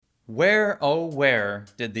Where, oh, where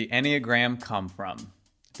did the Enneagram come from?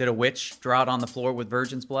 Did a witch draw it on the floor with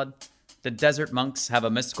virgin's blood? Did desert monks have a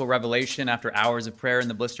mystical revelation after hours of prayer in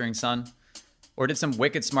the blistering sun? Or did some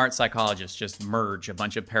wicked smart psychologist just merge a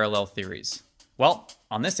bunch of parallel theories? Well,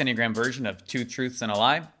 on this Enneagram version of Two Truths and a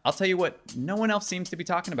Lie, I'll tell you what no one else seems to be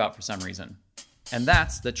talking about for some reason. And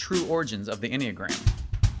that's the true origins of the Enneagram.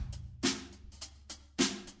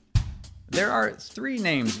 There are three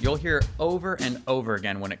names you'll hear over and over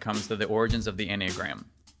again when it comes to the origins of the Enneagram: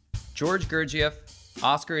 George Gurdjieff,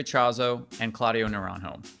 Oscar Ichazo, and Claudio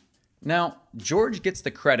Naranjo. Now, George gets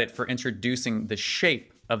the credit for introducing the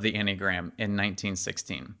shape of the Enneagram in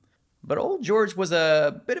 1916. But old George was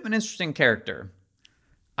a bit of an interesting character.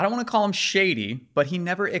 I don't want to call him shady, but he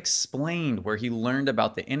never explained where he learned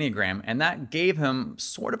about the Enneagram, and that gave him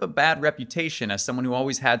sort of a bad reputation as someone who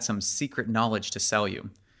always had some secret knowledge to sell you.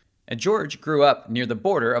 And George grew up near the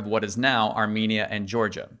border of what is now Armenia and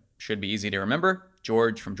Georgia. Should be easy to remember,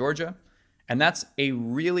 George from Georgia. And that's a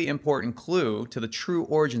really important clue to the true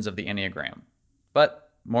origins of the Enneagram.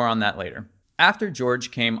 But more on that later. After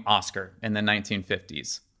George came Oscar in the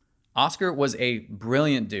 1950s. Oscar was a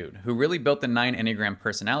brilliant dude who really built the 9 Enneagram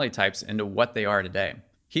personality types into what they are today.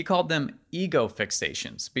 He called them ego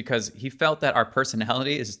fixations because he felt that our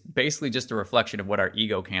personality is basically just a reflection of what our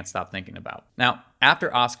ego can't stop thinking about. Now,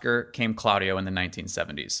 after Oscar came Claudio in the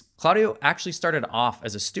 1970s. Claudio actually started off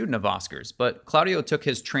as a student of Oscar's, but Claudio took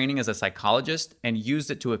his training as a psychologist and used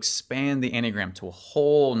it to expand the Enneagram to a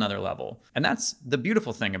whole nother level. And that's the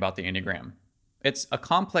beautiful thing about the Enneagram. It's a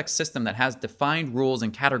complex system that has defined rules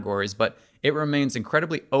and categories, but it remains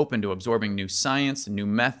incredibly open to absorbing new science, new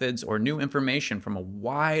methods, or new information from a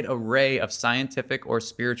wide array of scientific or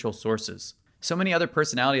spiritual sources. So many other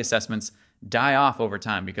personality assessments die off over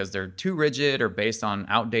time because they're too rigid or based on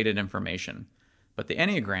outdated information. But the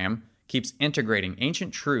Enneagram keeps integrating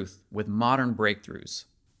ancient truth with modern breakthroughs.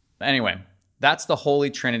 But anyway, that's the holy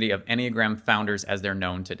trinity of Enneagram founders as they're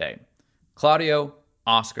known today: Claudio,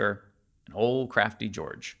 Oscar, and old crafty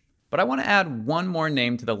George. But I want to add one more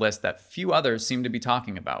name to the list that few others seem to be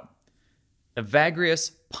talking about: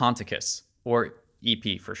 Evagrius Ponticus, or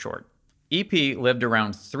EP for short. EP lived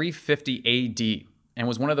around 350 AD and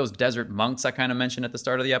was one of those desert monks I kind of mentioned at the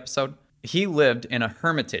start of the episode. He lived in a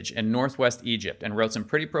hermitage in northwest Egypt and wrote some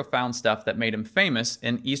pretty profound stuff that made him famous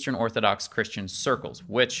in Eastern Orthodox Christian circles,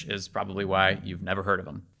 which is probably why you've never heard of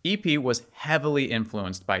him. EP was heavily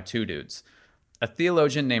influenced by two dudes: a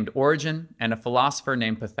theologian named Origen and a philosopher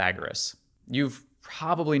named Pythagoras. You've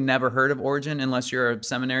probably never heard of Origen unless you're a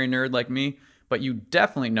seminary nerd like me, but you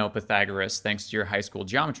definitely know Pythagoras thanks to your high school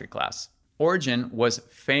geometry class. Origen was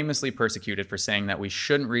famously persecuted for saying that we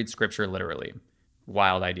shouldn't read scripture literally.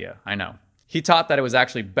 Wild idea, I know. He taught that it was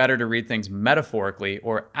actually better to read things metaphorically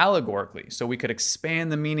or allegorically so we could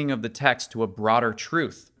expand the meaning of the text to a broader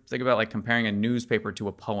truth. Think about like comparing a newspaper to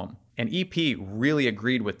a poem. And EP really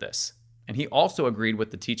agreed with this. And he also agreed with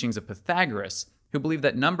the teachings of Pythagoras, who believed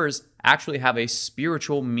that numbers actually have a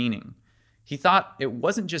spiritual meaning. He thought it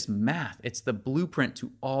wasn't just math, it's the blueprint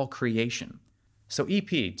to all creation. So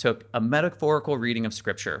EP took a metaphorical reading of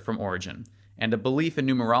scripture from Origen and a belief in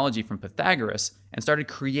numerology from Pythagoras and started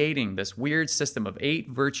creating this weird system of 8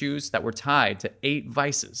 virtues that were tied to 8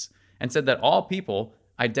 vices, and said that all people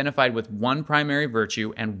identified with one primary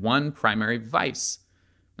virtue and one primary vice.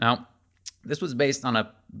 Now, this was based on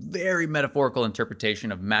a very metaphorical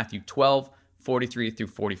interpretation of Matthew 12, 43 through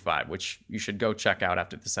 45, which you should go check out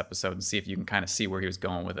after this episode and see if you can kind of see where he was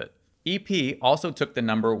going with it. EP also took the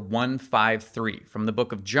number 153 from the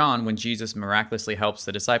book of John when Jesus miraculously helps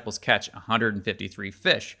the disciples catch 153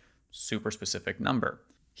 fish. Super specific number.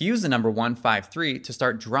 He used the number 153 to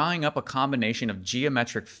start drawing up a combination of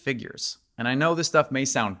geometric figures. And I know this stuff may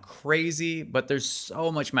sound crazy, but there's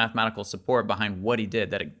so much mathematical support behind what he did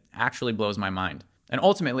that it actually blows my mind. And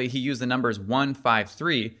ultimately, he used the numbers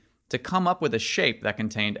 153 to come up with a shape that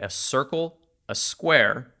contained a circle, a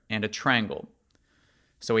square, and a triangle.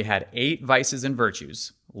 So he had 8 vices and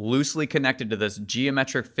virtues, loosely connected to this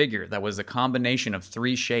geometric figure that was a combination of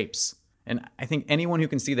 3 shapes. And I think anyone who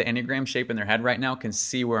can see the Enneagram shape in their head right now can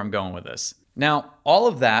see where I'm going with this. Now, all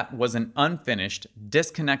of that was an unfinished,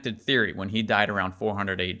 disconnected theory when he died around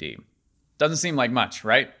 400 AD. Doesn't seem like much,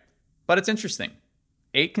 right? But it's interesting.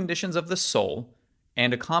 8 conditions of the soul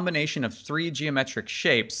and a combination of 3 geometric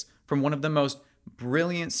shapes from one of the most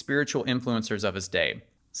brilliant spiritual influencers of his day.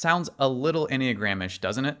 Sounds a little Enneagram-ish,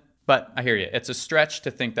 doesn't it? But I hear you. It's a stretch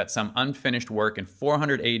to think that some unfinished work in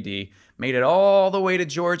 400 AD made it all the way to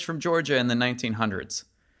George from Georgia in the 1900s.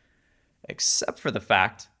 Except for the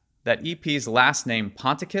fact that EP's last name,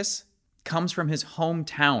 Ponticus, comes from his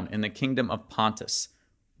hometown in the kingdom of Pontus,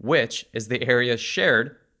 which is the area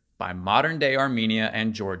shared by modern-day Armenia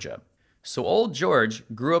and Georgia. So old George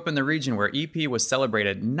grew up in the region where EP was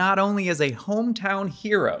celebrated not only as a hometown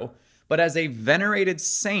hero, but as a venerated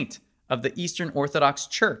saint of the Eastern Orthodox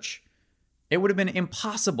Church. It would have been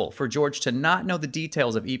impossible for George to not know the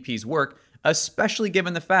details of EP's work, especially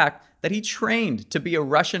given the fact that he trained to be a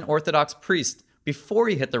Russian Orthodox priest before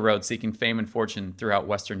he hit the road seeking fame and fortune throughout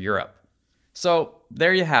Western Europe. So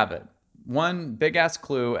there you have it. One big-ass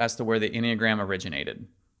clue as to where the Enneagram originated.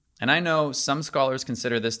 And I know some scholars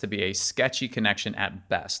consider this to be a sketchy connection at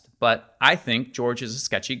best, but I think George is a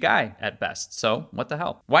sketchy guy at best, so what the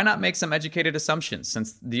hell? Why not make some educated assumptions,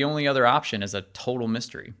 since the only other option is a total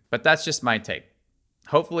mystery? But that's just my take.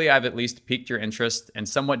 Hopefully I've at least piqued your interest and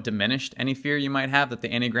somewhat diminished any fear you might have that the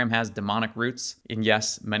Enneagram has demonic roots. And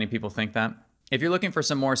yes, many people think that. If you're looking for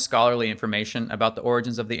some more scholarly information about the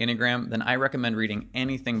origins of the Enneagram, then I recommend reading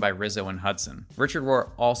anything by Rizzo and Hudson. Richard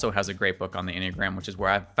Rohr also has a great book on the Enneagram, which is where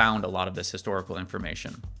I've found a lot of this historical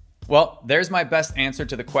information. Well, there's my best answer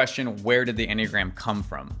to the question, where did the Enneagram come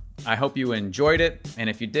from? I hope you enjoyed it, and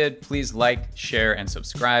if you did, please like, share, and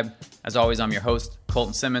subscribe. As always, I'm your host,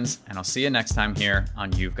 Colton Simmons, and I'll see you next time here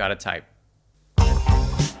on You've Got a Type.